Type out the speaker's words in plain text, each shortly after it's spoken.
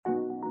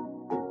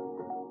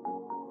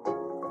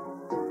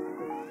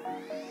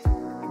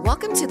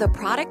Welcome to the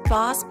Product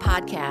Boss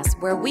Podcast,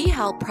 where we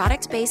help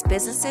product-based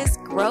businesses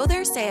grow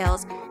their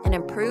sales and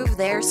improve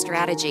their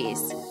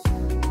strategies.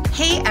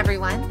 Hey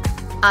everyone,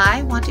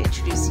 I want to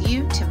introduce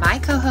you to my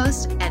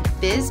co-host and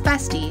biz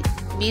bestie,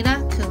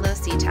 Mina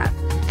Kunlo-Sitep,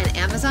 an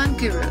Amazon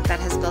guru that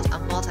has built a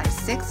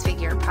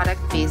multi-six-figure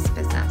product-based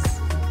business.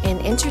 And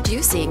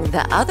introducing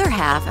the other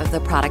half of the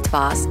Product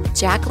Boss,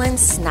 Jacqueline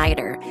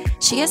Snyder.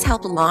 She has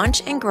helped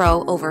launch and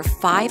grow over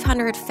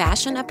 500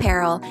 fashion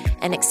apparel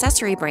and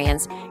accessory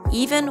brands,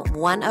 even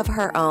one of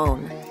her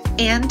own.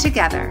 And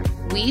together,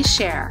 we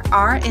share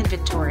our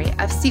inventory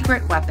of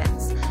secret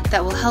weapons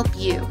that will help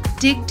you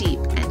dig deep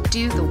and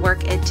do the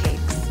work it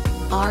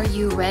takes. Are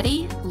you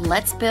ready?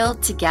 Let's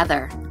build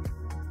together.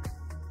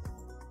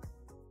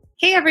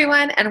 Hey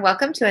everyone, and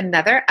welcome to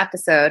another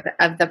episode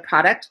of the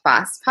Product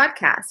Boss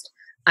Podcast.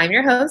 I'm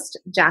your host,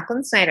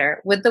 Jacqueline Snyder,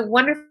 with the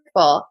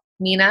wonderful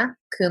Mina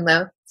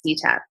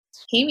Kunlo-Sitep.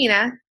 Hey,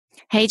 Mina.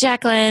 Hey,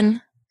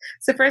 Jacqueline.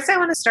 So first I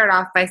want to start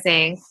off by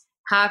saying,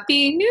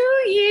 Happy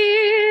New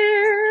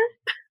Year!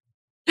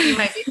 You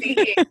might be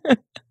thinking,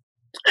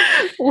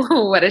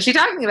 what is she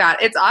talking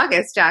about? It's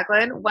August,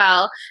 Jacqueline.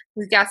 Well,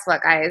 guess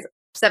what, guys?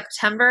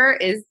 September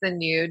is the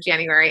new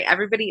January.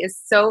 Everybody is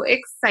so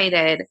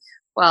excited.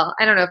 Well,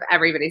 I don't know if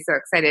everybody's so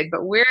excited,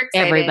 but we're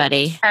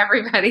excited.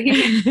 Everybody.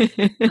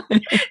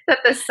 That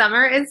the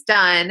summer is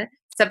done.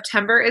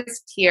 September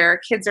is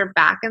here. Kids are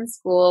back in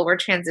school. We're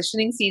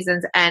transitioning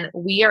seasons, and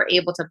we are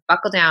able to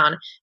buckle down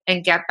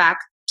and get back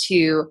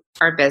to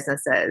our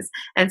businesses.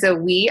 And so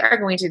we are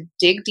going to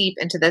dig deep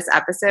into this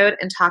episode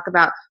and talk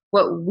about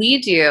what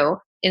we do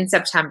in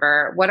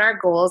September, what our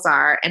goals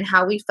are, and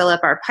how we fill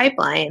up our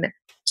pipeline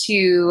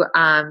to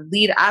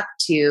lead up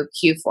to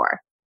Q4.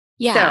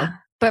 Yeah. So,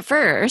 but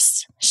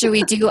first, should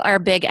we do our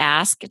big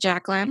ask,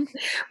 Jacqueline?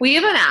 We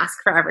have an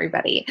ask for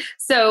everybody.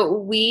 So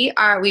we've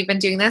been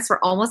doing this. We're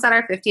almost at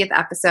our 50th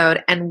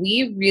episode, and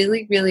we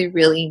really, really,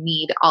 really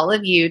need all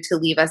of you to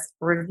leave us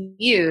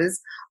reviews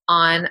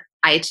on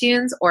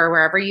iTunes or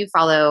wherever you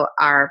follow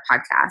our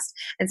podcast.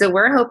 And so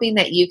we're hoping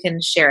that you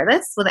can share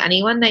this with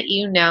anyone that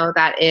you know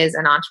that is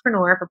an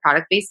entrepreneur for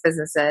product-based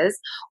businesses,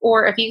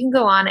 or if you can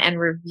go on and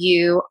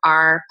review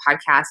our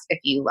podcast if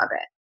you love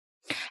it.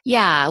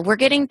 Yeah, we're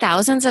getting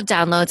thousands of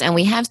downloads and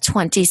we have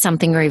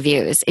 20-something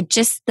reviews.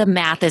 The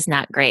math is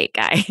not great,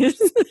 guys.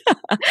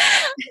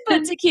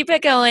 But to keep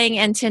it going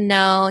and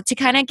to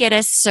kind of get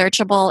us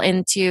searchable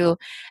into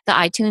the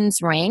iTunes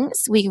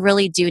ranks, we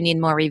really do need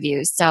more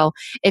reviews. So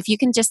if you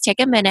can just take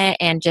a minute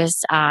and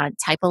just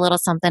type a little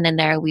something in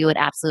there, we would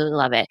absolutely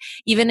love it.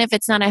 Even if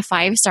it's not a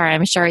 5-star,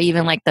 I'm sure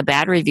even like the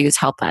bad reviews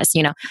help us.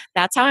 You know,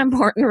 that's how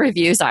important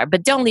reviews are.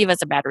 But don't leave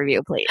us a bad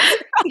review, please.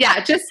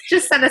 Yeah, just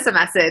send us a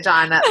message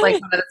on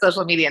like one of the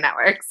social media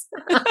networks.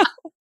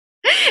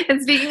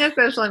 And speaking of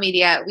social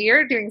media, we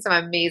are doing some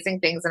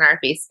amazing things in our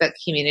Facebook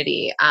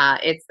community.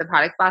 It's the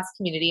Product Boss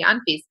community on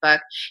Facebook,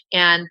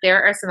 and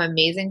there are some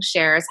amazing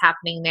shares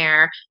happening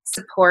there,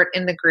 support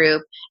in the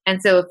group.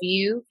 And so if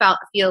you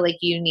feel like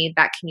you need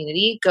that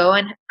community, go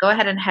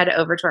ahead and head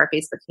over to our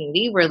Facebook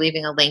community. We're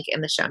leaving a link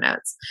in the show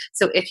notes.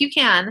 So if you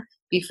can,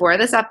 before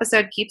this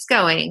episode keeps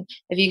going,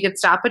 if you could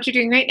stop what you're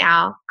doing right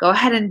now, go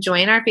ahead and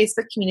join our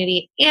Facebook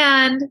community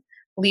and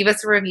leave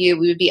us a review.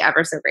 We would be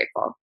ever so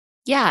grateful.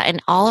 Yeah,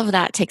 and all of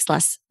that takes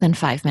less than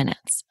 5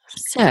 minutes.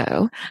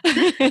 So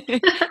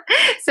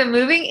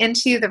moving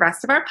into the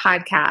rest of our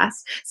podcast.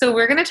 So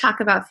we're going to talk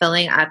about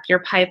filling up your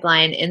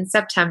pipeline in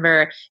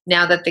September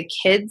now that the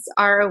kids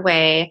are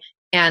away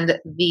and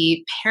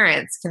the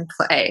parents can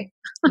play.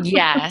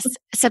 Yes.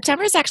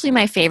 September is actually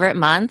my favorite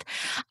month.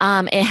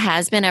 It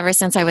has been ever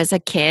since I was a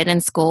kid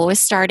and school was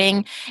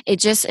starting. It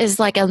just is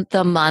like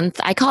the month.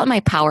 I call it my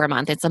power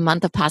month. It's a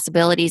month of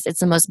possibilities.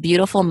 It's the most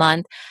beautiful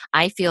month,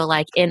 I feel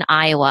like, in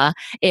Iowa,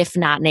 if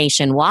not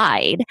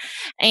nationwide.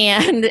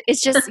 And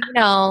it's just,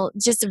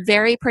 just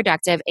very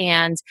productive.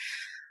 And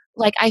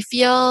like, I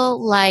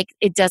feel like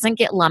it doesn't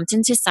get lumped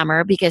into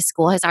summer because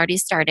school has already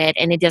started,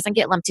 and it doesn't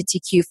get lumped into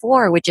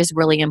Q4, which is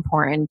really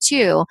important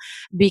too,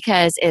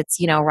 because it's,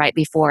 right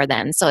before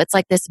then. So it's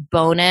like this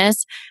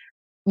bonus,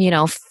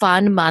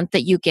 fun month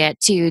that you get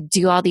to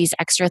do all these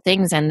extra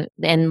things. And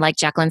like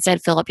Jacqueline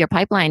said, fill up your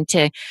pipeline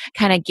to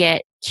kind of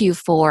get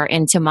Q4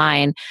 into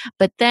mind.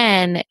 But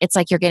then it's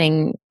like you're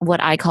getting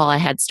what I call a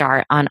head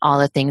start on all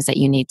the things that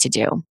you need to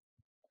do.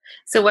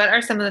 So what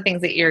are some of the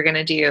things that you're going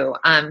to do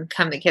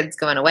come the kids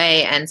going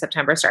away and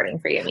September starting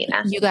for you,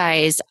 Mina? You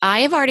guys,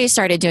 I have already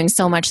started doing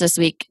so much this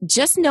week,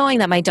 just knowing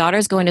that my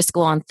daughter's going to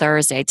school on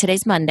Thursday.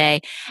 Today's Monday.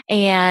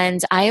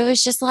 And I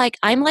was just like,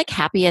 I'm like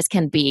happy as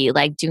can be,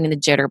 like doing the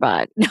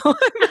jitterbug.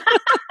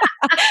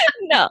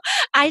 No,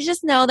 I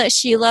just know that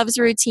she loves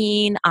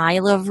routine. I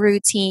love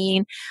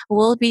routine.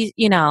 We'll be,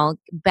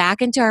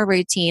 back into our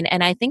routine.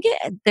 And I think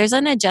there's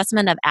an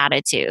adjustment of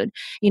attitude.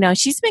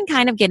 She's been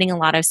kind of getting a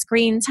lot of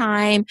screen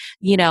time.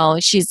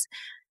 She's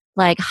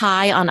like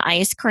high on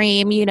ice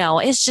cream.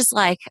 It's just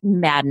like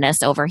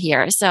madness over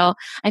here. So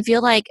I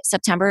feel like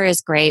September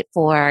is great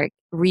for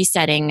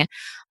resetting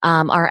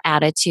our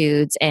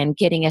attitudes and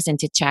getting us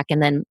into check.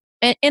 And then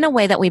in a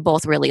way that we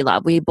both really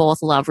love. We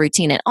both love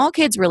routine, and all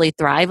kids really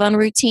thrive on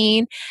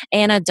routine,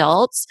 and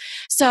adults.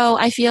 So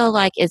I feel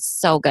like it's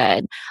so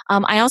good.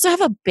 I also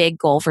have a big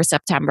goal for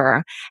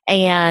September,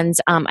 and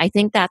I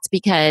think that's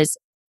because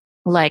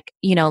like,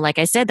 like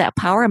I said, that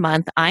power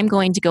month, I'm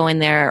going to go in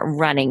there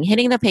running,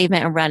 hitting the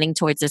pavement and running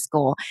towards this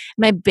goal.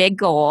 My big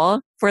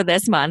goal for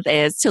this month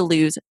is to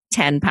lose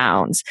 10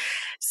 pounds.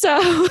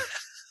 So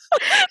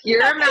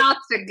your mouth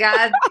to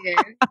God's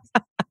ears.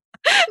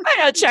 I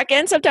know, check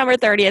in September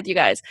 30th, you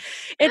guys.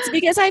 It's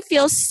because I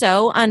feel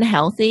so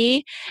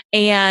unhealthy.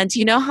 And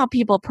you know how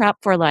people prep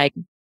for like,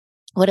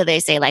 what do they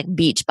say, like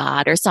beach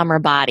bod or summer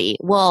body?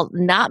 Well,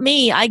 not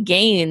me. I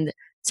gained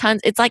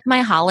tons. It's like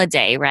my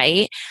holiday,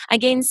 right? I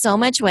gained so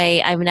much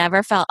weight. I've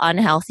never felt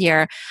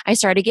unhealthier. I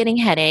started getting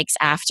headaches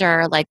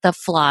after like the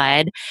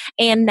flood.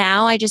 And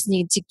now I just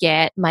need to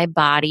get my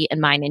body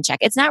and mind in check.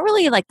 It's not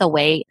really like the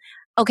weight.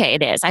 Okay,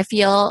 it is. I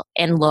feel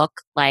and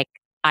look like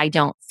I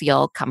don't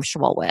feel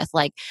comfortable with.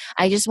 Like,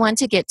 I just want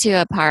to get to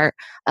a part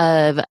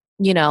of,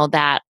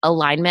 that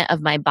alignment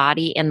of my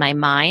body and my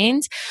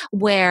mind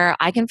where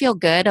I can feel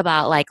good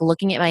about like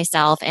looking at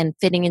myself and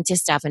fitting into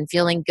stuff and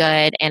feeling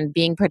good and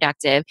being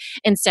productive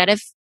instead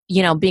of,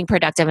 being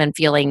productive and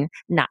feeling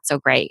not so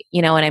great.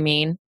 You know what I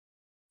mean?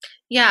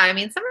 Yeah, I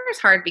mean, summer is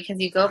hard because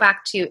you go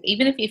back to,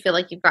 even if you feel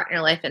like you've gotten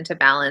your life into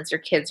balance,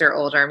 your kids are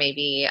older,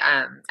 maybe.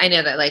 I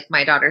know that like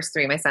my daughter's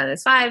 3, my son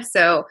is 5,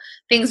 so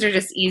things are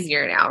just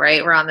easier now,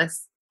 right? We're on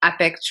this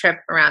epic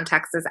trip around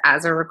Texas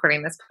as we're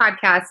recording this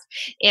podcast,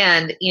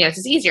 and it's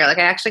just easier. Like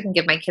I actually can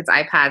give my kids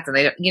iPads, and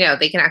they,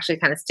 they can actually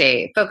kind of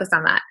stay focused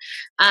on that.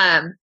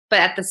 But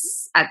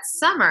at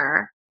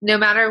summer, no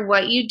matter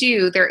what you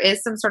do, there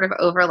is some sort of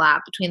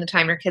overlap between the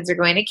time your kids are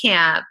going to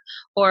camp,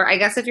 or I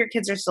guess if your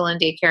kids are still in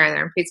daycare and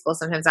they're in preschool,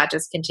 sometimes that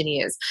just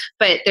continues.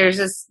 But there's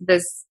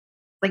this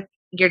like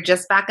you're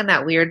just back in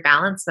that weird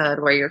balance mode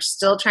where you're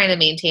still trying to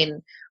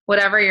maintain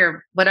whatever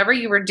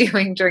you were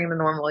doing during the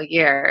normal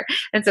year.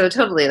 And so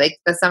totally like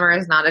the summer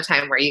is not a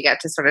time where you get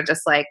to sort of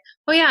just like,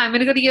 oh yeah, I'm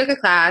going to go to yoga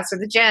class or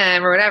the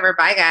gym or whatever.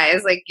 Bye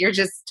guys. Like you're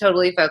just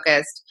totally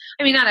focused.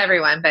 I mean, not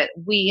everyone, but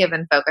we have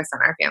been focused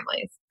on our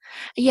families.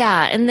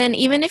 Yeah. And then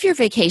even if you're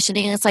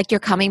vacationing, it's like you're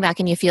coming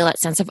back and you feel that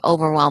sense of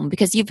overwhelm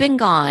because you've been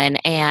gone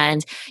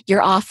and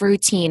you're off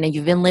routine and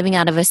you've been living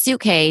out of a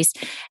suitcase.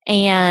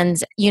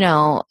 And,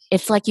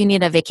 it's like you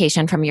need a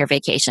vacation from your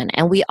vacation.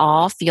 And we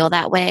all feel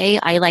that way.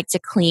 I like to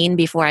clean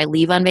before I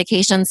leave on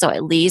vacation. So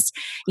at least,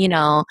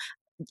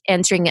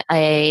 entering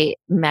a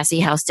messy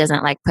house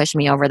doesn't like push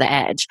me over the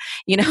edge,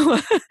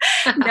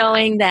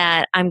 knowing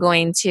that I'm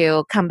going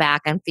to come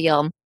back and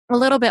feel a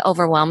little bit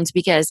overwhelmed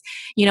because,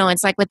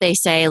 it's like what they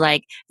say,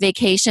 like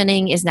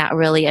vacationing is not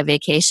really a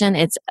vacation.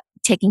 It's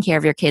taking care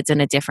of your kids in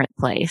a different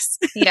place.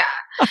 Yeah.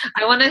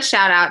 I want to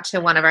shout out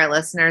to one of our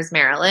listeners,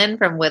 Marilyn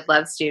from Wood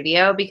Love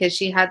Studio, because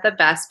she had the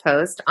best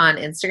post on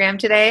Instagram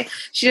today.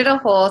 She did a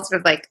whole sort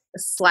of like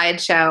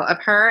slideshow of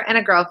her and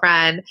a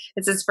girlfriend.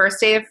 It's his first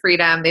day of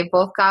freedom. They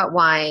both got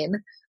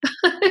wine.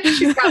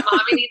 She's got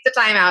mommy needs a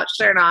timeout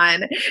shirt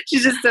on.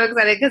 She's just so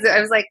excited because I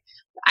was like,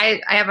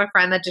 I have a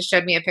friend that just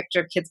showed me a picture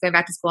of kids going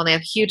back to school and they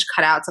have huge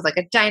cutouts of like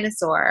a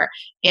dinosaur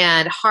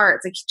and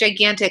hearts, like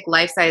gigantic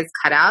life-size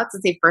cutouts.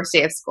 It's their first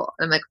day of school.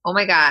 And I'm like, oh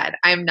my God,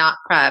 I'm not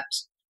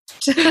prepped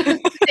to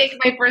take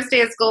my first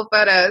day of school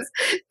photos.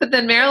 But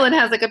then Marilyn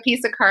has like a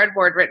piece of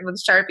cardboard written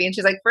with Sharpie and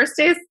she's like, first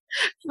day is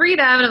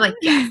freedom. And I'm like,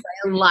 yes,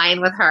 I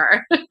align with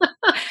her.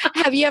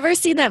 Have you ever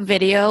seen that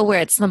video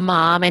where it's the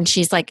mom and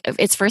she's like,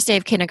 it's first day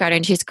of kindergarten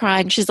and she's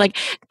crying. She's like,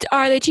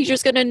 are the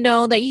teachers going to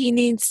know that he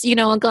needs,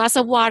 a glass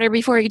of water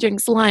before he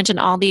drinks lunch and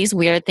all these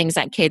weird things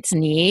that kids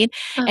need.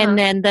 Uh-huh. And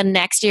then the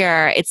next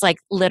year, it's like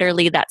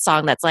literally that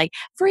song that's like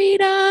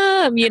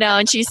freedom,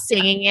 and she's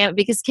singing it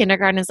because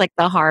kindergarten is like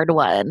the hard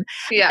one.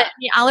 Yeah. But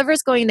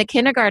Oliver's going to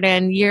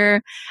kindergarten.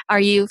 Are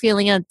you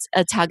feeling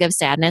a tug of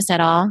sadness at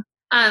all?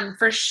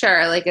 For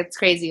sure. Like it's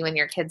crazy when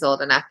your kid's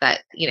old enough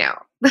that,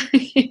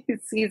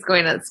 he's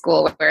going to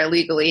school where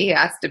legally he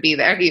has to be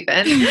there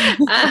even.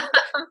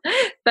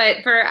 But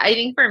I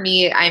think for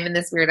me, I'm in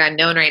this weird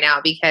unknown right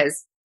now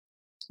because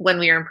when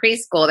we were in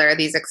preschool, there are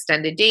these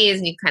extended days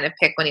and you kind of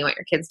pick when you want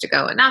your kids to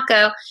go and not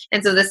go.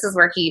 And so this is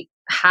where he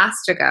has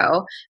to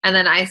go. And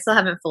then I still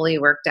haven't fully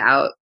worked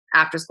out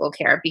after school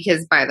care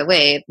because, by the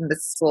way, in the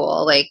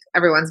school, like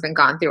everyone's been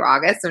gone through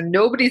August, so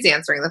nobody's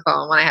answering the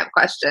phone when I have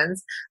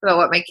questions about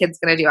what my kid's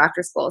going to do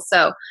after school.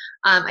 So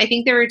I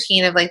think the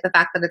routine of like the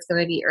fact that it's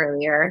going to be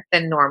earlier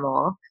than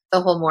normal,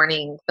 the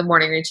morning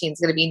routine is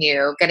going to be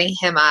new, getting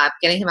him up,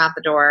 getting him out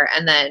the door,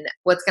 and then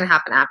what's going to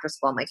happen after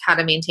school, and like how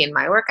to maintain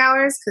my work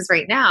hours. Because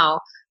right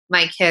now,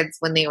 my kids,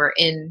 when they were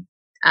in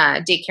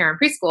daycare and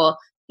preschool,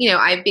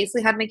 I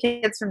basically had my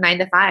kids from 9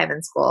 to 5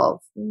 in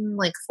school,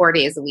 like 4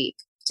 days a week.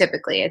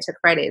 Typically, I took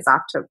Fridays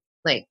off to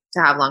like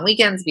to have long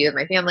weekends, be with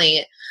my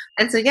family.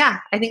 And so, yeah,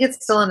 I think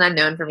it's still an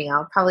unknown for me.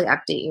 I'll probably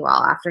update you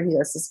all after he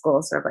goes to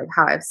school, sort of like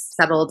how I've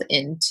settled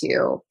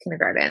into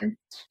kindergarten.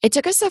 It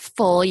took us a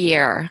full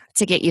year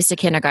to get used to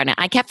kindergarten.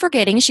 I kept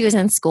forgetting she was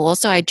in school,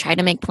 so I tried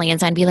to make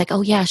plans and be like,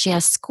 "Oh yeah, she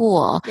has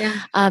school,"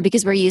 Yeah.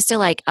 because we're used to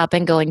like up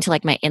and going to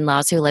like my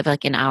in-laws who live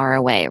like an hour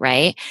away,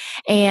 right?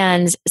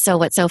 And so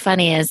what's so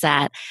funny is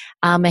that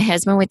my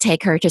husband would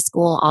take her to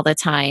school all the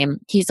time.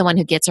 He's the one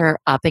who gets her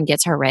up and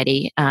gets her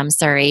ready,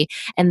 sorry,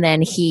 and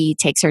then he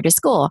takes her to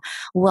school.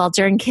 Well,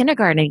 during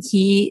kindergarten,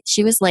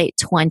 she was late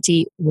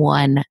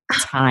 21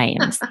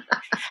 times.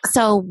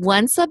 So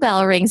once the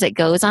bell rings, it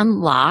goes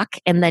on lock,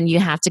 and then you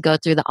have to go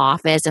through the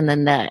office, and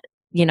then the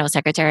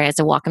secretary has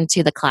to walk them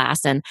to the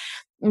class, and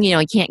you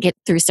can't get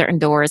through certain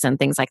doors and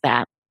things like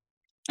that.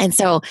 And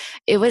so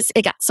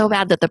it got so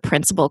bad that the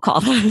principal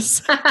called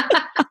us.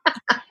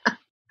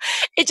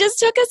 It just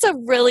took us a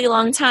really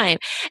long time.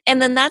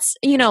 And then that's,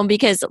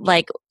 because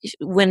like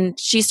when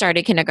she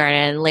started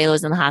kindergarten, Layla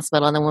was in the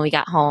hospital. And then when we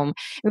got home,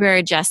 we were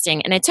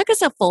adjusting. And it took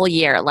us a full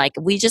year. Like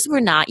we just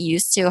were not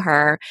used to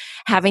her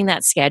having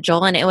that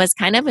schedule. And it was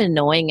kind of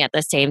annoying at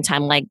the same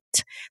time, like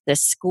the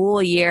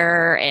school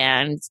year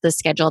and the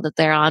schedule that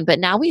they're on. But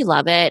now we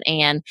love it.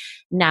 And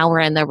now we're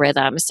in the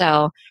rhythm.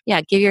 So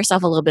yeah, give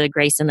yourself a little bit of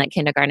grace in that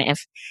kindergarten.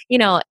 If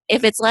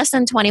it's less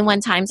than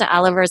 21 times that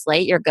Oliver's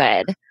late, you're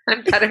good.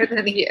 I'm better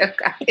than you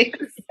guys.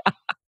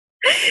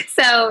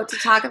 So to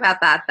talk about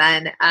that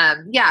then,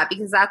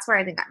 because that's where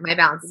I think my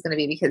balance is going to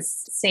be,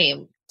 because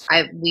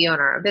we own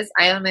our own business.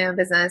 I own my own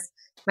business.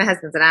 My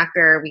husband's an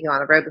actor. We go on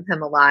the road with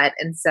him a lot.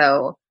 And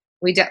so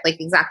we did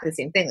like exactly the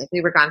same thing. Like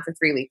we were gone for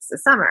 3 weeks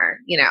this summer,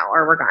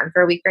 or we're gone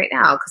for a week right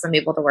now because I'm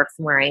able to work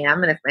from where I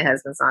am. And if my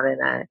husband's not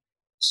in a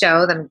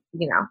show, then,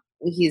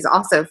 he's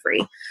also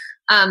free.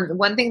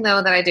 One thing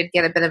though that I did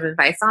get a bit of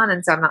advice on,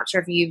 and so I'm not sure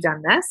if you've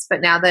done this,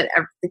 but now that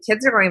the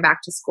kids are going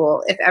back to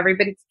school, if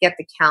everybody could get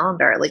the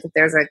calendar, like if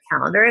there's a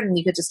calendar, and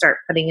you could just start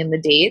putting in the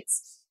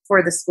dates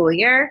for the school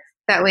year,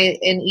 that way,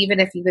 and even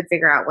if you could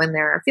figure out when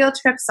their field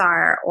trips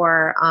are,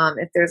 or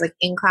if there's like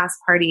in-class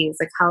parties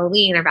like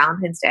Halloween or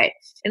Valentine's Day,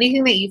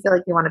 anything that you feel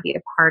like you want to be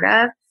a part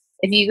of,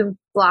 if you can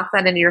block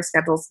that into your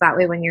schedule, so that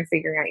way when you're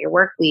figuring out your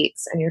work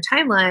weeks and your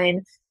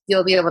timeline,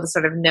 you'll be able to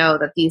sort of know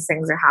that these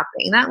things are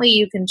happening. That way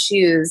you can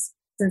choose,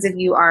 since if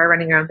you are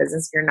running your own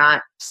business, you're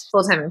not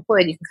full-time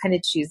employed, you can kind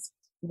of choose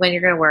when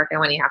you're going to work and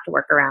when you have to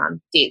work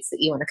around dates that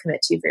you want to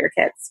commit to for your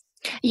kids.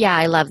 Yeah,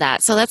 I love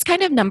that. So that's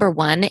kind of number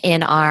one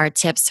in our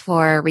tips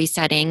for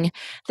resetting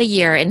the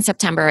year in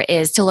September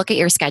is to look at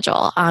your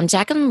schedule.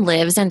 Jacqueline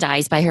lives and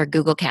dies by her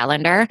Google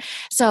Calendar.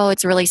 So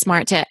it's really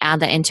smart to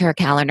add that into her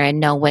calendar and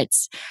know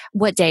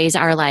what days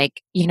are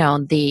like,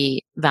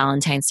 the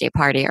Valentine's Day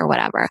party or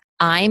whatever.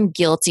 I'm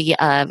guilty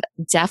of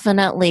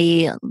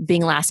definitely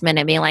being last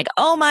minute, being like,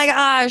 oh my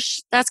gosh,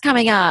 that's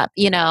coming up,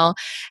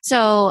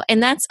 So,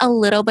 and that's a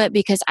little bit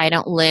because I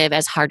don't live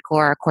as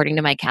hardcore according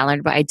to my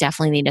calendar, but I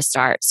definitely need to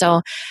start.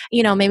 So,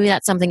 maybe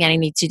that's something I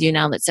need to do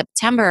now that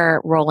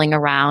September rolling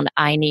around.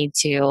 I need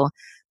to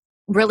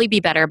really be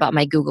better about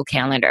my Google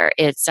Calendar.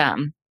 It's,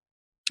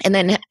 and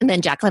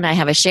then Jacqueline and I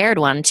have a shared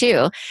one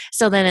too.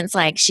 So then it's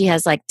like she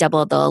has like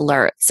double the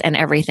alerts and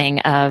everything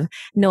of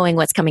knowing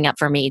what's coming up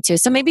for me too.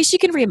 So maybe she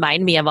can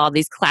remind me of all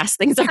these class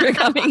things that are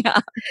coming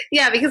up.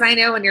 Yeah, because I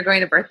know when you're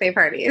going to birthday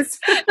parties.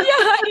 Yeah,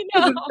 I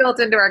know. It's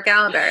built into our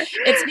calendar.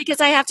 It's because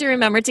I have to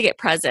remember to get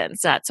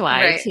presents. That's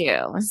why right.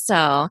 too.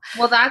 So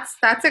well, that's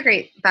a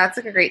great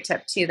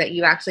tip too, that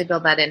you actually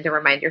build that in to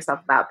remind yourself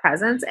about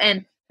presents.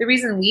 And the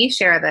reason we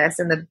share this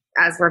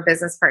as we're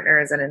business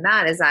partners and in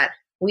that is that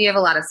we have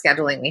a lot of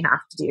scheduling we have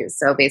to do.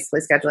 So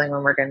basically scheduling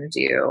when we're going to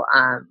do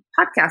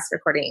podcast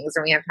recordings,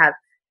 or we have to have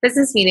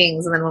business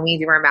meetings. And then when we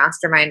do our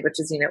mastermind, which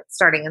is,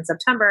 starting in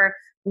September,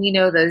 we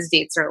know those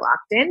dates are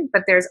locked in,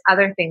 but there's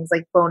other things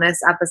like bonus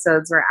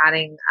episodes we're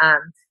adding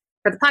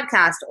for the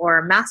podcast,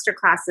 or master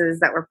classes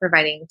that we're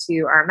providing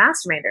to our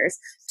masterminders.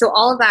 So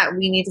all of that,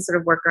 we need to sort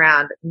of work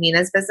around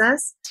Nina's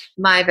business,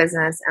 my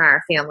business, and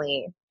our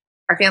family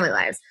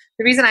lives.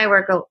 The reason I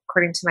work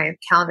according to my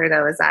calendar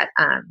though is that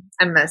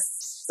I'm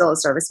still a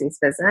service-based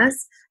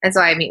business. And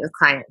so I meet with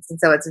clients. And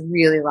so it's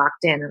really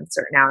locked in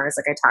certain hours.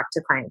 Like I talk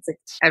to clients like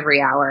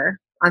every hour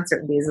on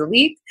certain days of the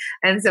week.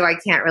 And so I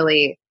can't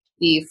really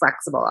be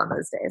flexible on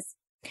those days.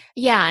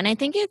 Yeah. And I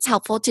think it's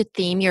helpful to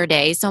theme your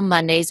day. So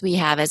Mondays we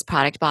have as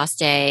Product Boss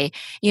Day.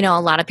 A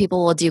lot of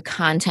people will do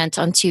content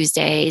on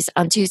Tuesdays.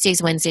 On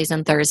Tuesdays, Wednesdays,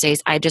 and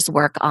Thursdays, I just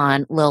work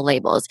on Lil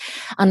Labels.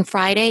 On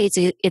Friday,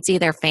 it's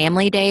either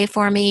Family Day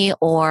for me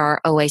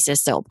or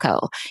Oasis Soap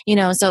Co.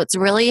 So it's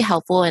really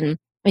helpful in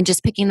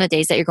just picking the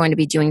days that you're going to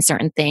be doing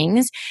certain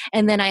things.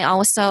 And then I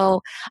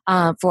also,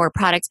 for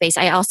product space,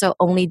 I also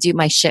only do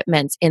my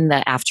shipments in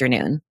the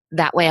afternoon.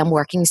 That way I'm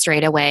working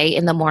straight away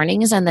in the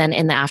mornings. And then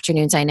in the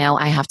afternoons, I know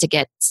I have to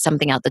get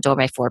something out the door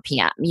by 4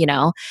 p.m.,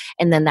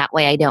 and then that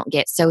way I don't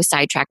get so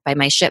sidetracked by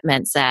my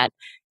shipments that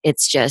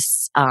it's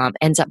just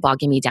ends up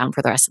bogging me down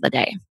for the rest of the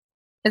day.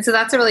 And so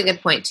that's a really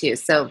good point too.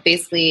 So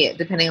basically,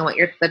 depending on what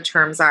the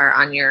terms are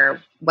on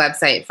your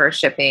website for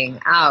shipping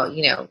out,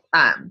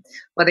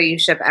 whether you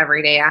ship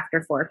every day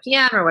after 4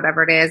 p.m. or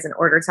whatever it is, and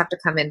orders have to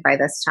come in by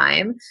this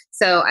time.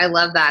 So I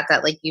love that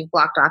like you've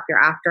blocked off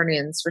your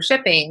afternoons for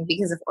shipping,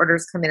 because if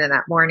orders come in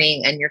that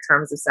morning and your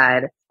terms have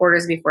said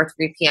orders before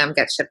 3 p.m.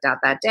 get shipped out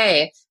that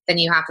day, then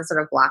you have to sort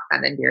of block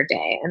that into your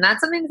day. And that's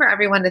something for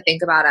everyone to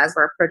think about as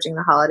we're approaching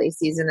the holiday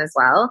season as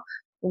well,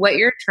 what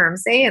your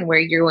terms say and where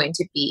you're going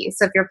to be.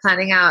 So if you're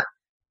planning out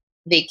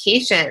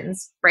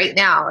vacations right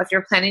now, if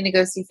you're planning to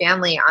go see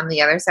family on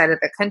the other side of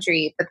the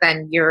country, but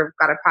then you've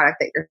got a product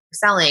that you're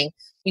selling,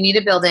 you need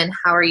to build in,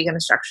 how are you going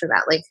to structure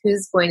that? Like,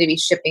 who's going to be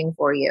shipping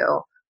for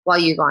you while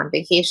you go on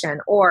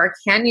vacation? Or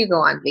can you go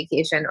on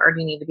vacation, or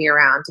do you need to be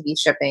around to be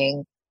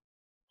shipping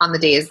on the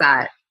days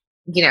that,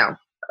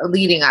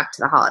 leading up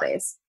to the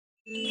holidays?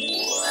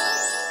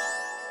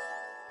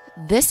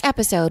 This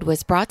episode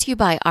was brought to you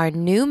by our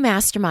new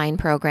mastermind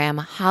program,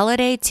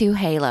 Holiday to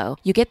Halo.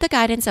 You get the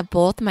guidance of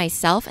both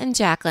myself and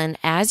Jacqueline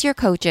as your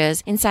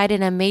coaches inside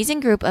an amazing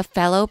group of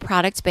fellow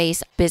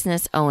product-based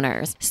business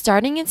owners.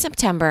 Starting in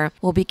September,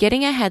 we'll be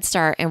getting a head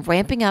start and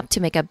ramping up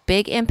to make a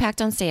big impact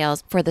on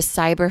sales for the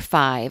Cyber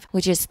 5,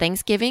 which is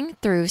Thanksgiving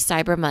through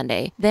Cyber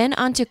Monday. Then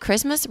on to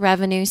Christmas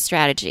revenue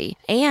strategy.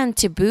 And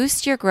to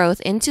boost your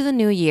growth into the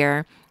new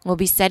year, we'll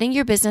be setting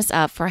your business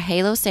up for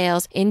Halo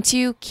sales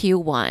into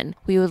Q1.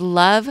 We would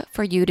love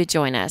for you to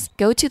join us.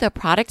 Go to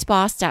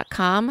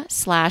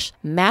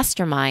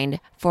theproductboss.com/mastermind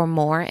for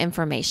more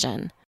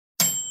information.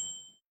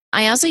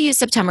 I also use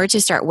September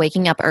to start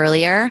waking up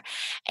earlier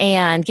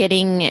and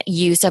getting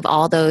use of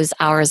all those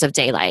hours of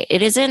daylight.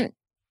 It isn't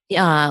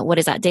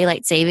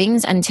daylight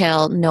savings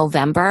until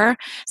November.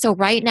 So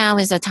right now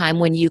is a time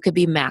when you could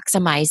be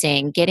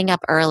maximizing getting up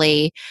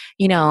early,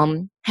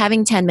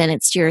 having 10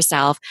 minutes to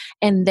yourself,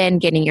 and then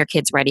getting your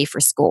kids ready for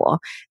school.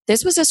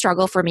 This was a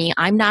struggle for me.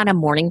 I'm not a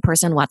morning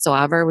person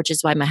whatsoever, which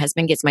is why my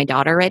husband gets my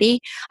daughter ready.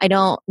 I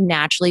don't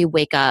naturally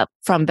wake up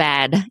from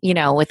bed,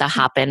 with a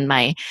hop in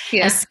my,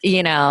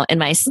 in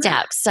my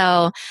steps.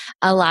 So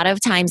a lot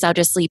of times I'll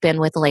just sleep in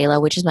with Layla,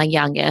 which is my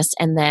youngest,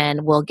 and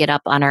then we'll get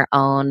up on our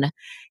own,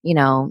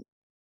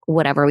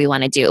 whatever we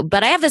want to do.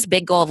 But I have this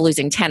big goal of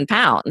losing 10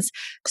 pounds.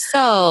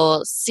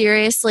 So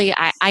seriously,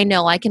 I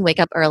know I can wake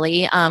up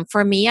early.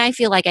 For me, I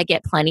feel like I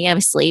get plenty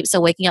of sleep.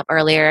 So waking up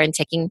earlier and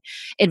taking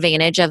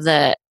advantage of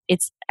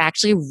it's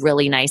actually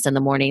really nice in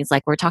the mornings.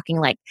 Like we're talking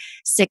like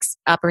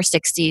upper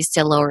 60s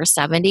to lower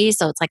 70s.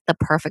 So it's like the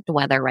perfect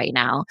weather right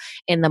now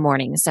in the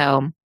morning.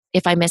 So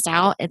if I miss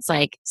out, it's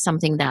like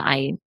something that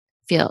I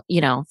feel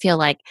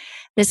like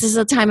this is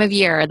a time of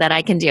year that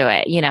I can do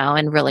it,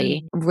 and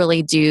really,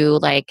 really do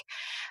like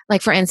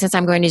for instance,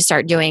 I'm going to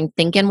start doing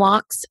think and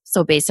walks.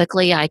 So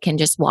basically I can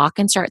just walk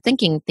and start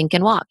think and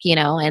walk,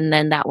 and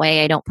then that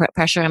way I don't put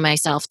pressure on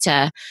myself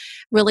to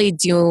really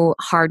do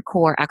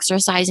hardcore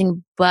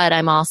exercising, but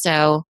I'm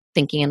also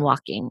thinking and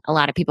walking. A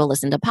lot of people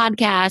listen to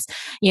podcasts,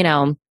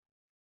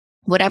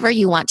 whatever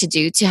you want to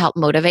do to help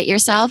motivate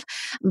yourself,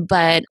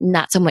 but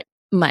not so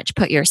much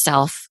put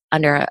yourself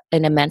under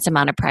an immense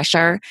amount of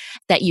pressure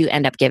that you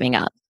end up giving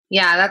up.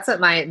 Yeah, that's what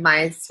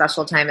my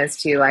special time is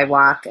too. I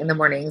walk in the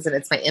mornings and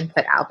it's my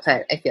input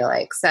output, I feel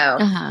like. So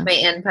my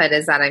input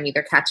is that I'm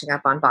either catching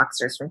up on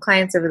Voxers from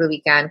clients over the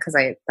weekend, because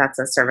that's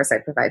a service I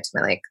provide to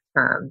my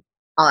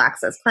all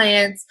access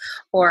clients,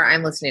 or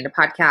I'm listening to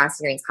podcasts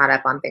and getting caught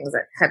up on things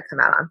that had come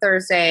out on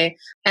Thursday.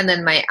 And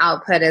then my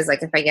output is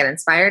like, if I get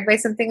inspired by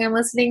something I'm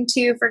listening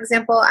to, for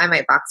example, I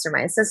might Voxer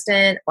my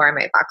assistant, or I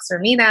might Voxer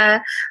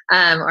Mina,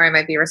 or I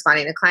might be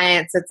responding to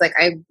clients. It's like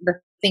the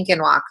think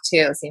and walk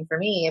too, same for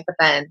me, but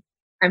then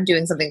I'm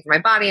doing something for my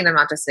body and I'm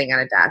not just sitting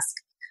at a desk.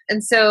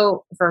 And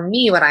so for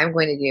me, what I'm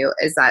going to do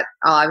is that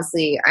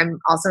I'm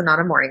also not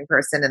a morning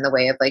person in the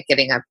way of like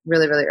getting up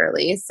really, really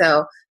early.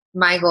 So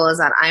my goal is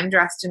that I'm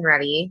dressed and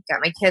ready, get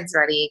my kids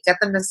ready, get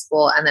them to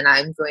school, and then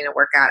I'm going to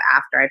work out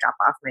after I drop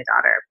off my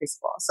daughter at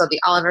preschool. So the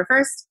Oliver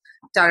first,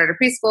 daughter to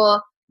preschool,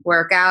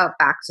 work out,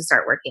 back to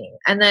start working.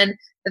 And then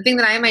the thing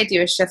that I might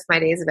do is shift my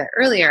days a bit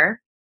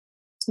earlier,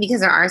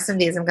 because there are some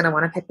days I'm going to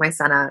want to pick my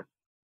son up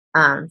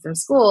from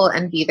school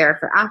and be there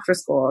for after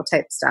school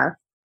type stuff.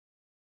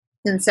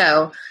 And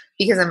so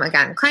because I'm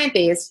again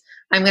client-based,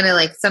 I'm going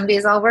to some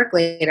days I'll work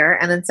later,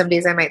 and then some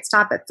days I might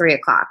stop at 3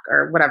 o'clock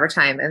or whatever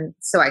time. And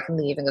so I can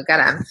leave and go get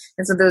them.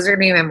 And so those are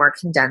going to be my more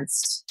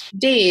condensed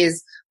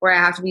days where I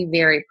have to be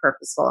very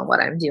purposeful in what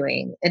I'm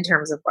doing in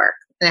terms of work.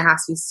 And it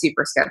has to be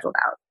super scheduled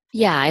out.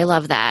 Yeah, I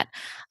love that.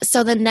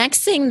 So the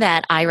next thing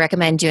that I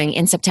recommend doing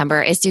in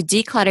September is to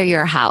declutter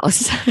your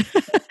house.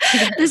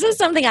 This is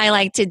something I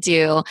like to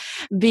do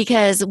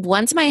because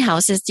once my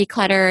house is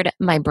decluttered,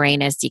 my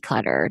brain is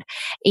decluttered.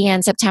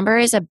 And September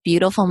is a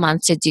beautiful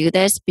month to do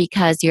this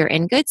because you're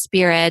in good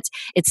spirits.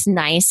 It's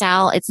nice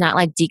out. It's not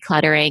like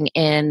decluttering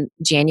in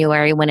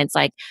January when it's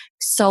like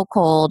so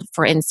cold.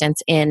 For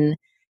instance, in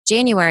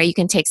January, you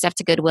can take stuff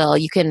to Goodwill.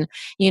 You can,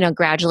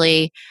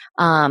 gradually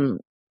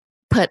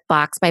put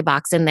box by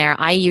box in there.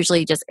 I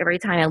usually just, every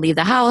time I leave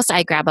the house,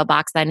 I grab a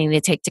box that I need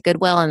to take to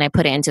Goodwill and I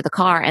put it into the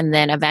car. And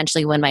then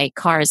eventually when my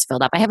car is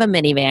filled up, I have a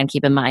minivan,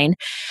 keep in mind.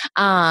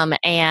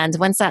 And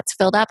once that's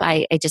filled up,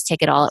 I just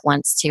take it all at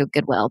once to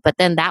Goodwill. But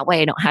then that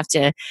way I don't have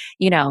to,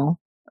 you know,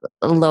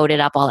 load it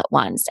up all at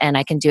once and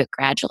I can do it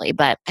gradually.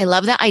 But I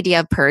love the idea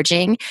of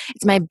purging.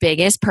 It's my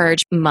biggest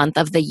purge month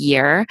of the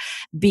year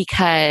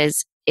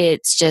because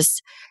it's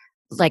just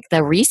like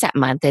the reset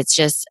month. It's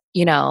just,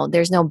 you know,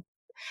 there's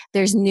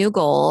new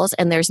goals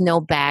and there's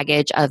no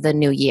baggage of the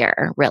new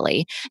year,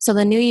 really. So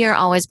the new year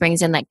always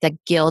brings in like the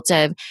guilt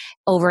of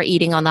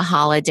overeating on the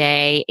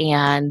holiday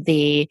and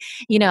the,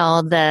 you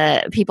know,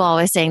 the people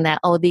always saying that,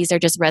 oh, these are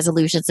just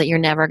resolutions that you're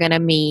never going to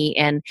meet.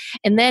 And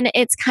then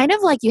it's kind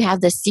of like you have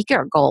the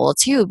secret goal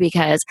too,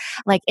 because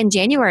like in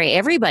January,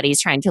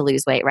 everybody's trying to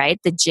lose weight, right?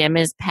 The gym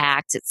is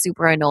packed. It's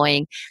super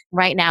annoying.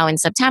 Right now in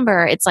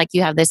September, it's like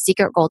you have this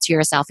secret goal to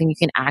yourself and you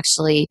can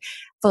actually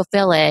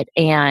fulfill it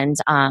and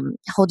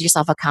hold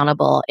yourself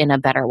accountable in a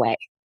better way.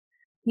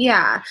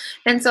 Yeah.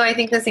 And so I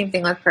think the same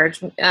thing with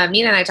purge.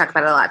 Mina and I talk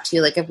about it a lot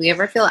too. Like if we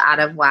ever feel out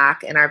of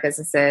whack in our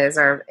businesses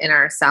or in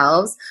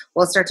ourselves,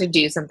 we'll start to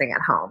do something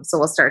at home. So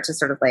we'll start to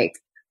sort of like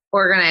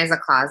organize a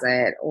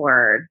closet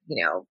or,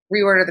 you know,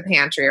 reorder the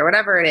pantry or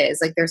whatever it is.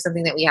 Like there's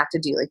something that we have to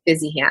do, like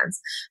busy hands.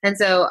 And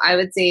so I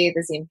would say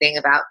the same thing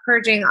about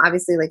purging.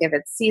 Obviously, like if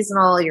it's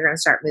seasonal, you're going to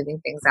start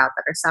moving things out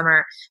that are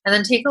summer. And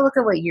then take a look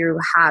at what you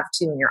have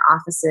too in your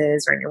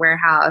offices or in your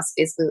warehouse,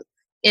 basically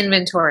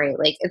inventory.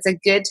 Like it's a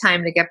good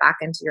time to get back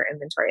into your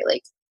inventory.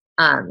 Like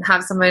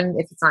have someone,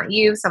 if it's not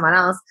you, someone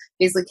else,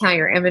 basically count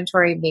your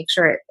inventory, make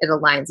sure it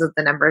aligns with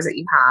the numbers that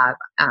you have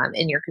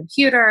in your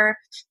computer,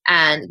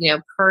 and, you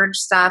know, purge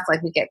stuff.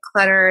 Like we get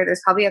clutter.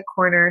 There's probably a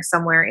corner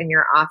somewhere in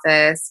your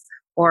office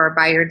or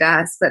by your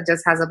desk that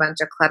just has a bunch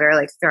of clutter,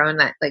 like thrown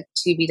that like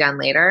to be done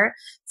later.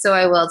 So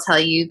I will tell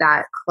you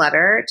that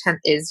clutter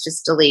is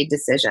just delayed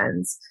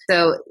decisions.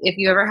 So if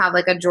you ever have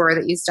like a drawer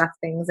that you stuff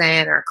things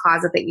in or a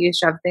closet that you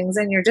shove things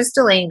in, you're just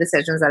delaying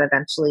decisions that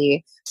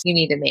eventually you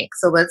need to make.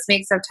 So let's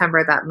make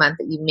September that month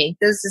that you make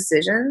those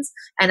decisions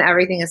and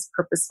everything is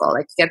purposeful.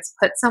 Like it gets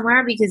put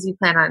somewhere because you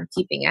plan on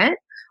keeping it,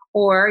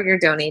 or you're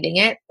donating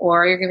it,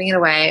 or you're giving it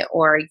away,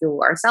 or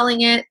you are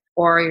selling it,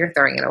 or you're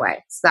throwing it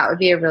away. So that would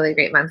be a really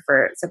great month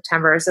for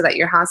September so that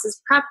your house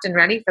is prepped and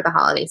ready for the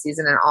holiday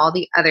season and all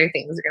the other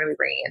things you're going to be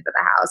bringing into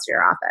the house,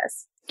 your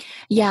office.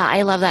 Yeah,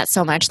 I love that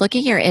so much.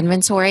 Looking at your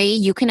inventory,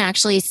 you can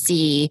actually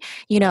see,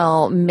 you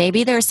know,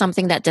 maybe there's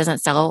something that doesn't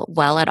sell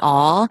well at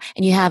all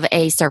and you have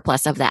a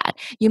surplus of that.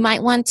 You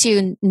might want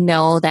to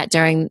know that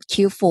during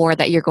Q4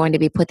 that you're going to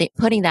be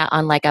putting that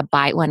on like a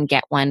buy one,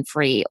 get one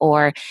free,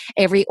 or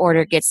every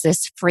order gets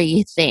this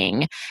free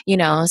thing, you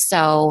know,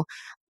 so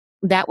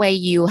that way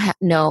you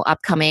know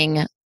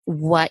upcoming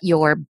what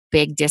your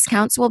big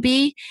discounts will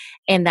be.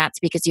 And that's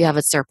because you have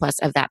a surplus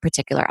of that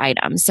particular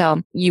item.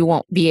 So you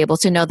won't be able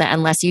to know that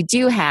unless you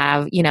do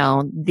have, you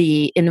know,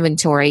 the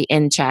inventory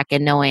in check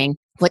and knowing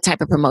what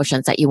type of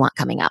promotions that you want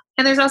coming up.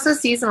 And there's also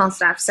seasonal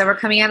stuff. So we're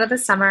coming out of the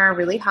summer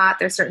really hot.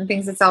 There's certain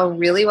things that sell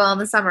really well in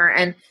the summer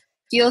and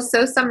feel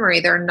so summery.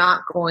 They're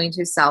not going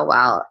to sell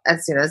well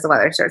as soon as the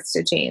weather starts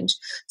to change.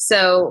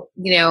 So,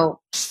 you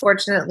know,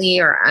 fortunately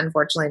or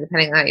unfortunately,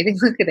 depending on how you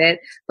look at it,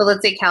 but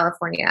let's say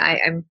California,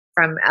 I'm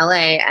from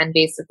LA and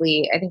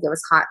basically I think it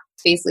was hot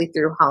basically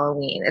through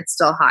Halloween. It's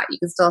still hot. You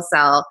can still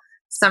sell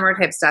summer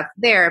type stuff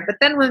there. But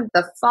then when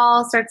the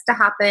fall starts to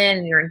happen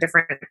and you're in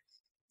different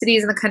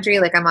cities in the country,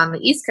 like I'm on the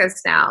East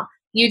Coast now,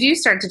 you do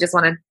start to just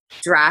want to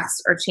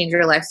dress or change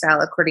your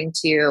lifestyle according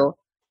to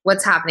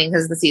what's happening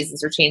because the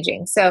seasons are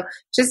changing. So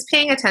just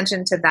paying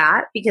attention to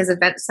that because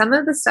some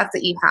of the stuff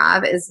that you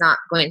have is not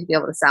going to be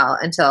able to sell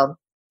until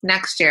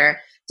next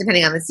year,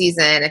 depending on the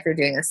season, if you're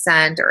doing a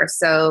scent or a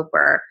soap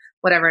or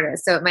whatever it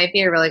is. So it might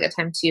be a really good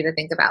time too to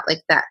think about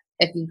like that.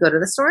 If you go to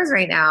the stores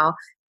right now,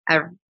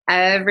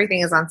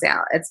 everything is on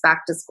sale. It's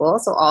back to school.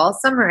 So all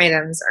summer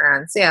items are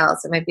on sale.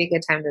 So it might be a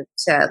good time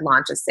to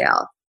launch a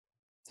sale.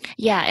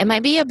 Yeah, it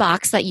might be a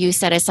box that you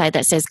set aside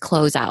that says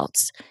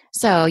closeouts.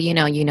 So, you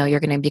know,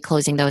 you're going to be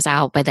closing those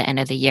out by the end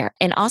of the year.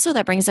 And also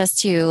that brings us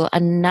to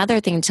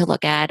another thing to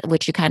look at,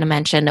 which you kind of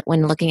mentioned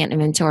when looking at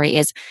inventory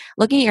is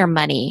looking at your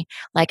money,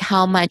 like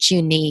how much you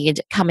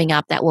need coming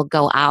up that will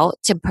go out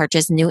to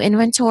purchase new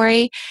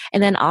inventory.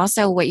 And then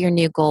also what your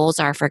new goals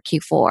are for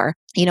Q4.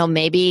 You know,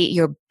 maybe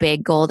your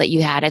big goal that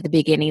you had at the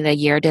beginning of the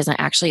year doesn't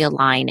actually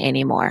align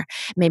anymore.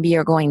 Maybe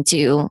you're going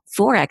to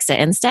Forex it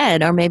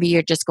instead, or maybe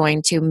you're just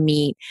going to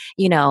meet,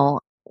 you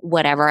know,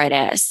 whatever it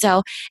is.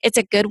 So it's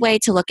a good way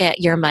to look at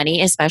your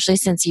money, especially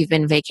since you've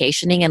been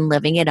vacationing and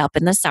living it up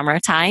in the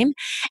summertime.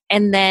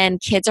 And then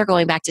kids are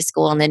going back to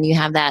school and then you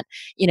have that,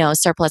 you know,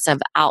 surplus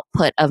of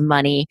output of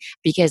money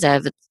because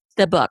of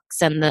the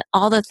books and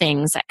all the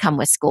things that come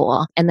with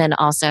school. And then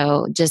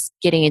also just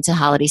getting into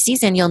holiday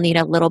season, you'll need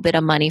a little bit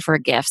of money for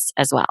gifts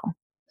as well.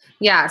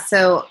 Yeah.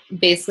 So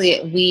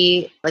basically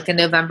we, like in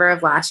November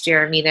of last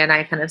year, Mina and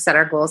I kind of set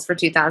our goals for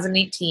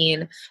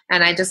 2018.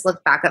 And I just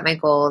looked back at my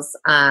goals,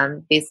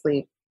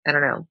 basically I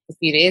don't know, a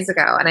few days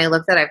ago. And I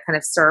looked at, I've kind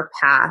of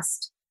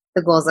surpassed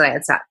the goals that I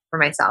had set for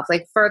myself,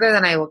 like further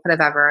than I could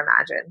have ever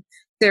imagined.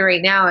 So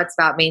right now it's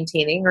about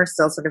maintaining or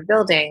still sort of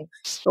building.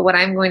 But what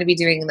I'm going to be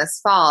doing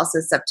this fall, so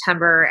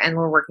September, and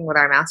we're working with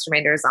our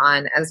masterminders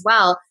on as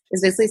well,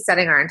 is basically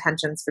setting our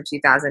intentions for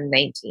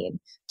 2019.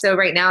 So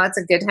right now it's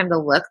a good time to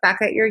look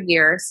back at your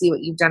year, see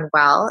what you've done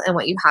well and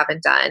what you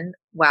haven't done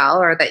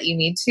well or that you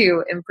need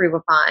to improve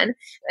upon.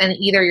 And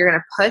either you're going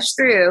to push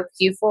through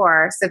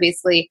Q4. So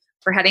basically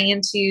we're heading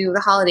into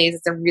the holidays.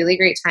 It's a really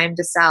great time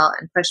to sell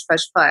and push,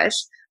 push, push.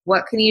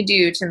 What can you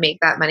do to make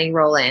that money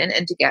roll in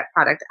and to get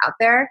product out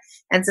there?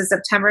 And so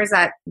September is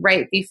that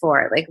right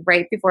before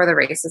the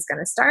race is going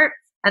to start.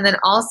 And then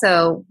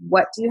also,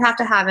 what do you have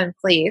to have in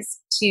place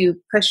to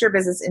push your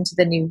business into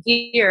the new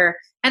year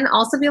and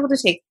also be able to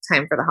take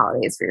time for the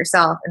holidays for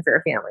yourself and for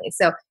your family?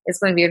 So it's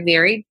going to be a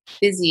very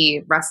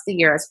busy rest of the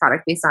year as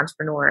product-based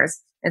entrepreneurs.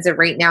 And so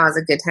right now is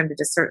a good time to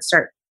just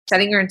start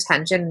setting your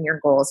intention and your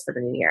goals for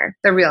the new year,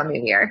 the real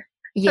new year.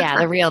 Yeah,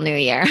 the real new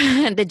year.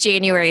 The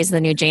January is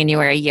the new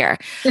January year.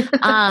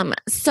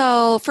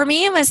 So for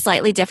me, it was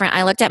slightly different.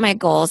 I looked at my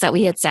goals that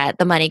we had set,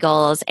 the money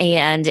goals,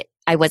 and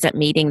I wasn't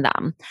meeting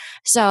them.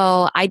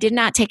 So I did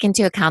not take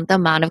into account the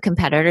amount of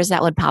competitors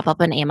that would pop up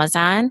on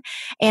Amazon.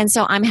 And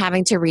so I'm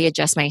having to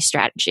readjust my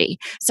strategy.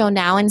 So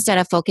now instead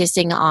of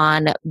focusing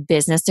on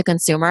business to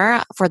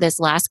consumer for this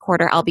last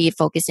quarter, I'll be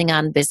focusing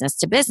on business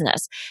to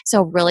business.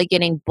 So really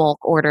getting bulk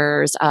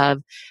orders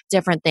of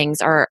different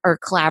things or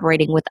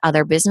collaborating with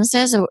other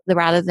businesses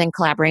rather than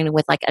collaborating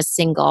with like a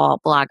single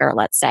blogger,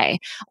 let's say,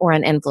 or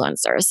an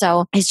influencer.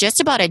 So it's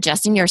just about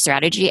adjusting your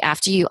strategy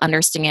after you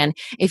understand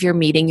if you're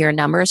meeting your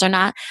numbers or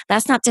not.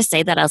 That's not to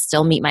say that I'll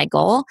still meet my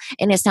goal.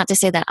 And it's not to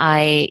say that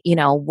I,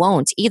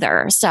 won't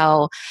either.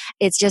 So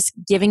it's just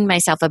giving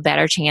myself a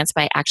better chance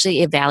by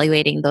actually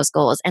evaluating those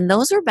goals. And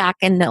those were back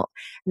in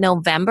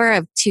November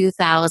of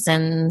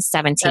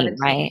 2017,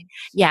 right?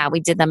 Yeah, we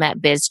did them at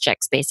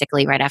BizChicks,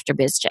 basically right after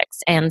BizChicks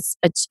and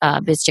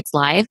BizChicks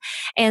Live.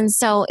 And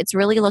so it's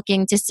really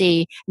looking to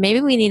see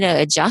maybe we need to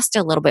adjust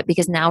a little bit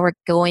because now we're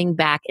going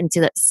back into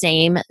the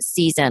same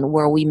season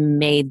where we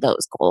made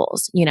those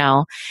goals,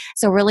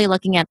 So really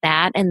looking at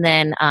that and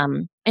then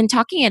and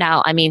talking it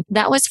out. I mean,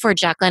 that was for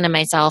Jacqueline and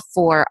myself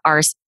for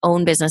our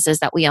own businesses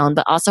that we own,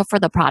 but also for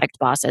the Product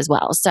Boss as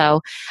well.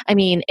 So, I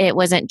mean, it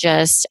wasn't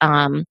just,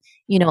 in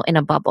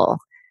a bubble.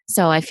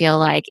 So I feel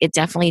like it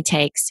definitely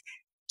takes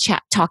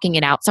talking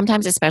it out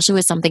sometimes, especially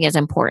with something as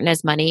important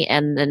as money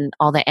and then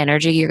all the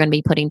energy you're going to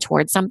be putting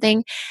towards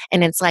something.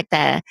 And it's like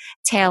the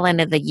tail end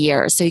of the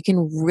year. So you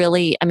can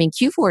really,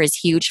 Q4 is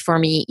huge for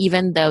me,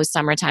 even though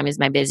summertime is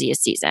my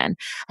busiest season.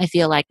 I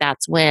feel like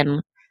that's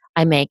when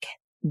I make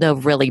the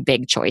really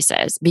big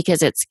choices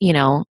because it's,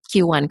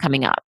 Q1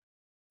 coming up.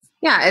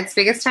 Yeah, it's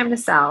biggest time to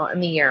sell in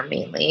the year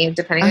mainly,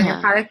 depending on your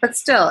product, but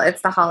still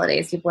it's the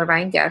holidays. People are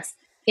buying gifts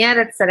and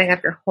it's setting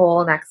up your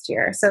whole next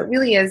year. So it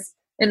really is.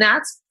 And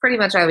that's pretty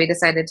much why we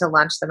decided to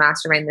launch the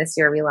mastermind this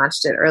year. We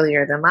launched it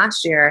earlier than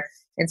last year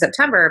in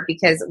September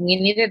because we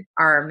needed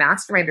our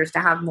masterminders to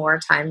have more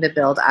time to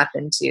build up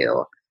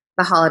into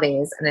the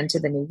holidays and into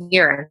the new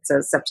year. And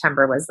so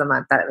September was the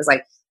month that it was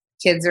like,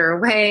 kids are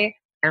away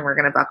and we're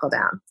going to buckle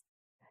down.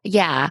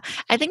 Yeah,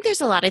 I think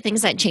there's a lot of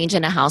things that change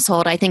in a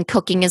household. I think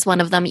cooking is one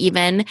of them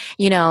even.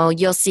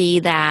 You'll see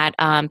that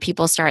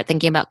people start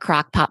thinking about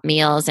crock pot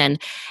meals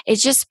and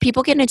it's just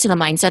people get into the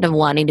mindset of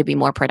wanting to be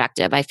more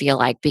productive, I feel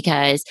like,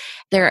 because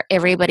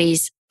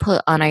everybody's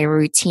put on a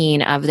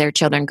routine of their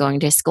children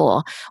going to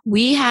school.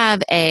 We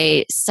have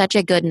such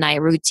a good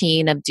night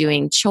routine of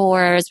doing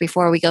chores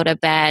before we go to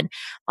bed.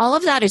 All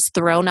of that is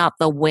thrown out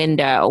the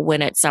window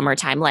when it's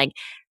summertime. Like,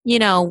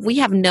 we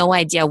have no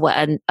idea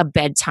what a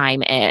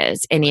bedtime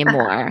is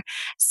anymore.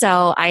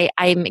 So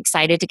I'm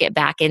excited to get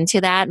back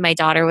into that. My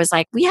daughter was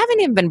like, we haven't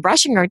even been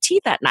brushing our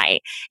teeth at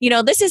night.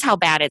 This is how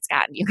bad it's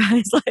gotten, you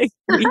guys. Like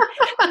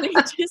we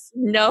just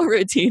no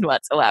routine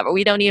whatsoever.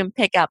 We don't even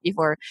pick up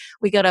before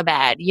we go to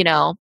bed,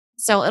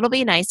 So it'll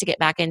be nice to get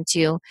back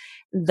into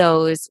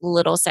those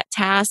little set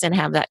tasks and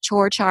have that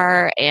chore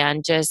chart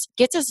and just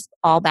gets us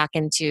all back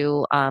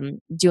into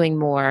doing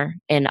more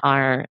in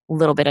our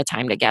little bit of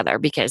time together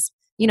because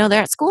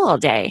they're at school all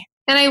day.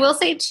 And I will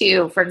say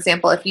too, for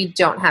example, if you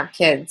don't have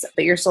kids,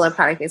 but you're still a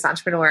product-based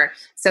entrepreneur,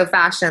 so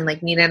fashion,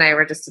 like Nina and I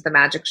were just at the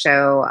Magic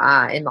Show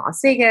in Las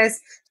Vegas.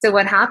 So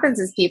what happens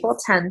is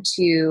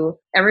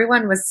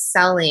everyone was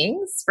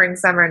selling spring,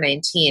 summer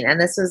 19. And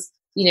this was,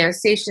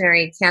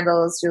 stationery,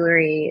 candles,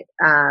 jewelry,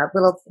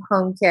 little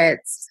home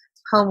kits,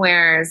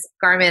 homewares,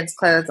 garments,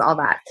 clothes, all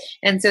that.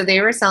 And so they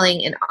were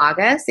selling in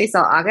August. They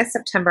sell August,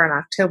 September, and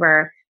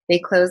October. They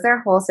close their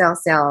wholesale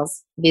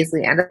sales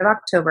basically end of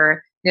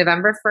October.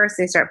 November 1st,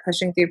 they start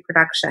pushing through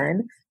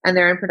production, and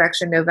they're in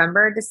production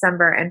November,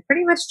 December, and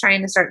pretty much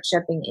trying to start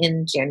shipping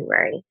in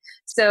January.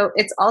 So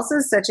it's also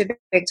such a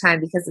big time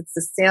because it's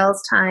the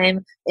sales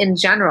time in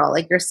general.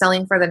 Like you're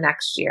selling for the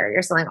next year.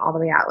 You're selling all the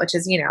way out, which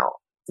is,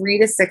 3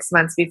 to 6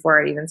 months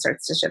before it even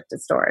starts to ship to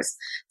stores.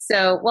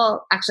 So,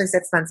 well, actually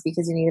 6 months,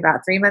 because you need about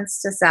 3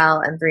 months to sell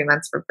and 3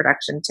 months for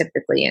production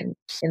typically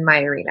in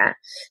my arena.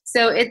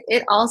 So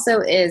it also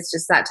is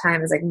just that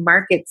time is like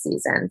market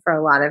season for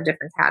a lot of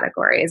different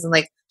categories. And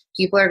like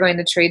people are going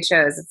to trade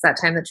shows. It's that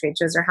time that trade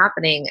shows are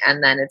happening.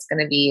 And then it's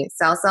going to be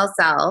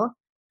sell,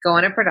 go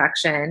into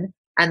production,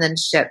 and then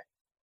ship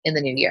in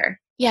the new year.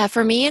 Yeah,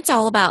 for me, it's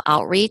all about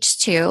outreach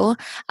too.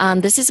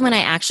 This is when I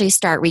actually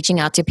start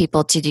reaching out to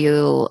people to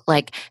do,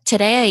 like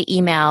today I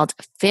emailed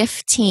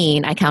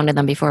 15, I counted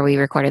them before we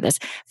recorded this,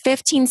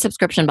 15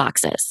 subscription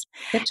boxes.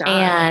 Good job.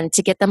 And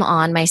to get them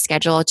on my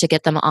schedule, to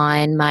get them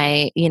on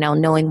my,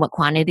 knowing what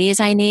quantities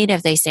I need.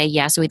 If they say,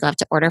 yes, we'd love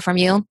to order from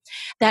you.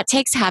 That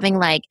takes having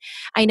like,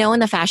 I know in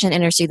the fashion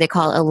industry, they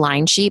call it a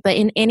line sheet, but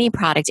in any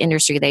product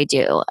industry, they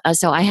do.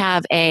 So I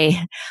have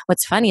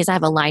what's funny is I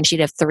have a line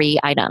sheet of 3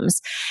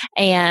 items.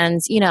 And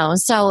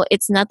so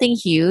it's nothing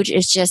huge.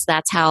 It's just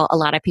that's how a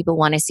lot of people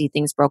want to see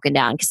things broken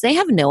down because they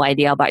have no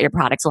idea about your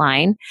product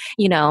line,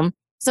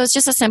 So it's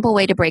just a simple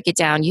way to break it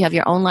down. You have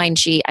your own line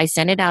sheet. I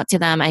send it out to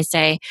them. I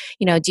say,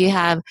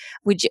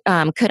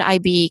 could I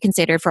be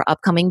considered for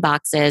upcoming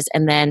boxes?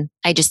 And then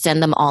I just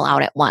send them all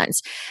out at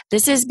once.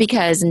 This is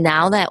because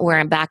now that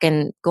we're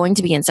going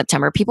to be in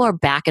September, people are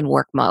back in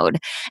work mode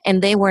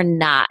and they were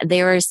not.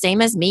 They were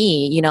same as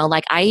me,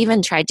 like I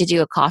even tried to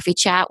do a coffee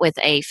chat with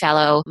a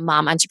fellow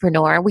mom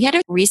entrepreneur. We had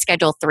to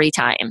reschedule 3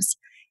 times.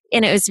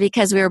 And it was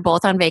because we were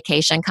both on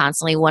vacation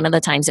constantly. One of the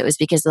times it was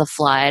because of the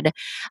flood.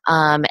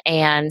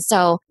 And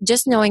so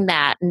just knowing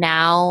that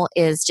now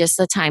is just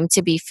the time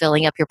to be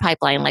filling up your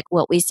pipeline, like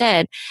what we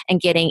said,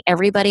 and getting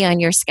everybody on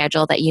your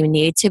schedule that you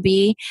need to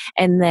be.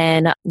 And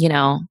then,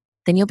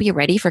 then you'll be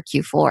ready for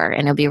Q4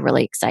 and it'll be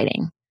really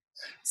exciting.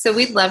 So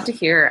we'd love to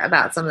hear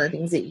about some of the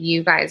things that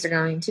you guys are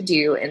going to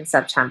do in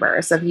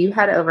September. So if you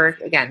head over,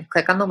 again,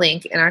 click on the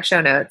link in our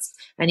show notes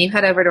and you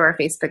head over to our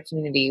Facebook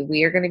community,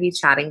 we are going to be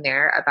chatting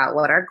there about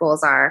what our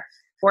goals are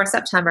for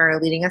September,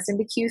 leading us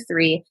into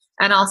Q3,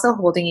 and also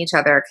holding each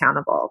other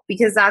accountable,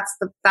 because that's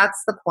the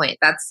point.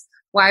 That's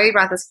why we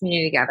brought this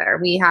community together.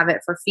 We have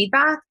it for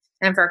feedback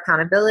and for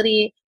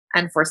accountability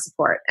and for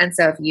support. And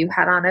so if you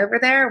head on over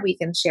there, we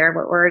can share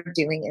what we're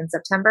doing in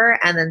September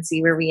and then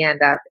see where we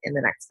end up in the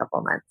next couple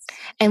of months.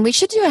 And we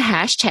should do a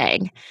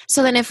hashtag.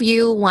 So then if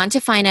you want to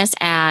find us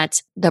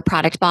at The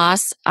Product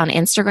Boss on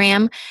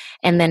Instagram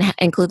and then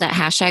include that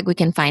hashtag, we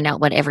can find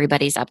out what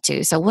everybody's up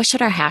to. So what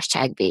should our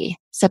hashtag be?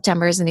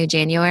 September is the new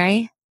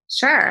January?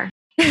 Sure.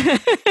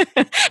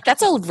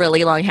 That's a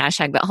really long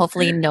hashtag, but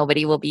hopefully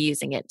nobody will be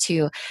using it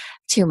too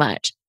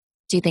much.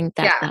 Do you think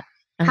that? Yeah.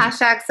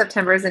 Hashtag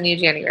September is the new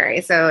January.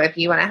 So if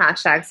you want to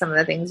hashtag some of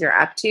the things you're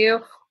up to,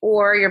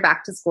 or your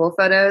back to school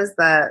photos,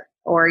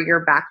 or your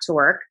back to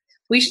work,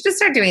 we should just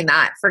start doing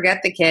that.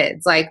 Forget the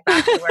kids, like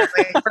back to work,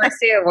 like first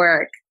day at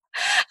work.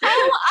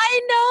 Oh,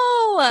 I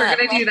know. We're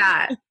going to do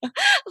that.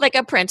 Like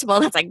a printable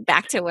that's like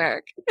back to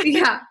work.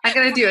 Yeah. I'm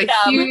going to do a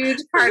huge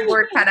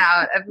cardboard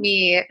cutout of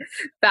me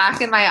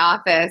back in my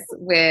office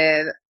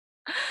with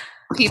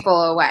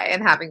people away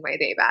and having my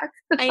day back.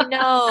 I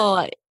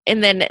know.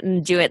 And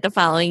then do it the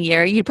following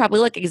year, you'd probably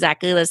look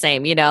exactly the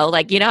same,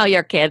 like, how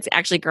your kids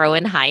actually grow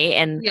in height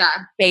and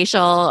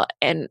facial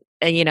and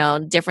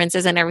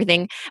differences and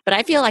everything. But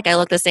I feel like I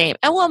look the same.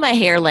 And well, my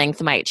hair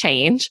length might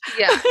change.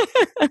 Yeah.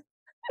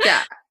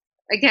 Yeah.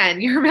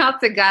 Again, your mouth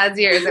to God's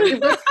ears. It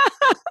would look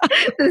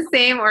the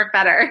same or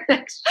better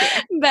next year.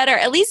 Better.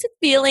 At least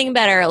feeling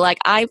better. Like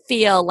I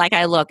feel like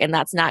I look, and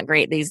that's not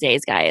great these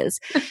days,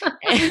 guys.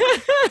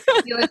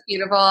 You look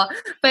beautiful.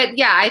 But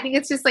yeah, I think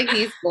it's just like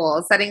these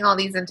goals, setting all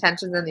these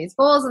intentions and these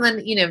goals. And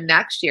then,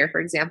 next year, for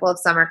example, if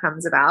summer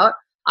comes about,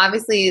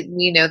 obviously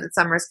we know that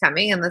summer's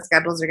coming and the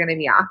schedules are going to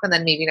be off. And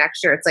then maybe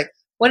next year it's like,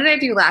 what did I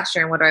do last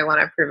year and what do I want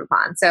to improve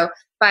upon? So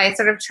by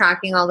sort of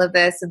tracking all of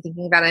this and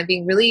thinking about it and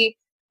being really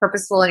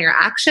purposeful in your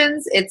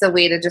actions, it's a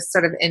way to just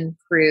sort of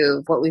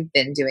improve what we've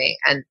been doing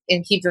and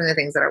keep doing the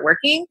things that are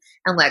working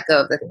and let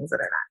go of the things that are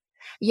not.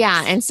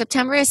 Yeah. And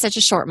September is such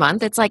a short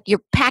month. It's like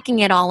you're packing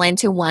it all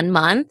into 1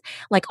 month,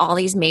 like all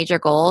these major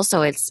goals.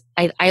 So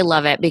I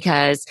love it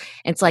because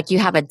it's like you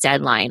have a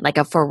deadline, like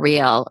a for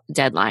real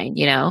deadline,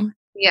 Yeah.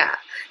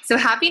 So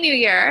Happy New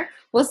Year.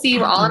 We'll see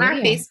you all in our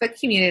Facebook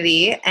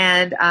community,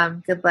 and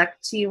good luck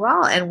to you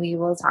all. And we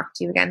will talk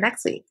to you again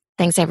next week.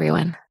 Thanks,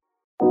 everyone.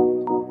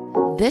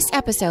 This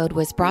episode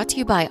was brought to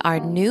you by our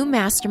new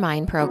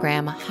mastermind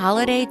program,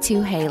 Holiday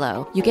to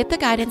Halo. You get the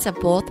guidance of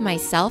both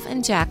myself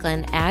and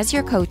Jacqueline as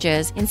your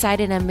coaches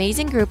inside an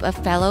amazing group of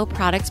fellow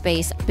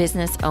product-based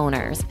business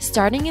owners.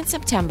 Starting in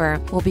September,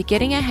 we'll be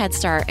getting a head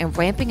start and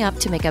ramping up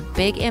to make a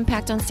big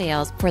impact on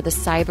sales for the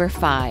Cyber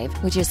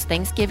 5, which is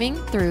Thanksgiving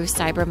through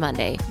Cyber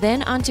Monday.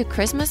 Then on to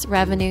Christmas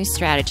revenue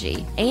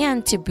strategy.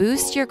 And to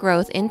boost your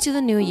growth into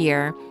the new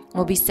year,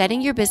 we'll be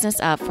setting your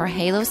business up for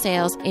Halo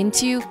sales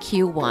into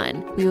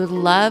Q1. We would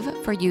love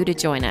for you to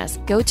join us.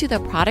 Go to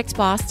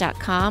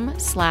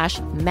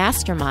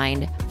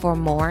theproductboss.com/mastermind for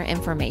more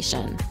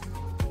information.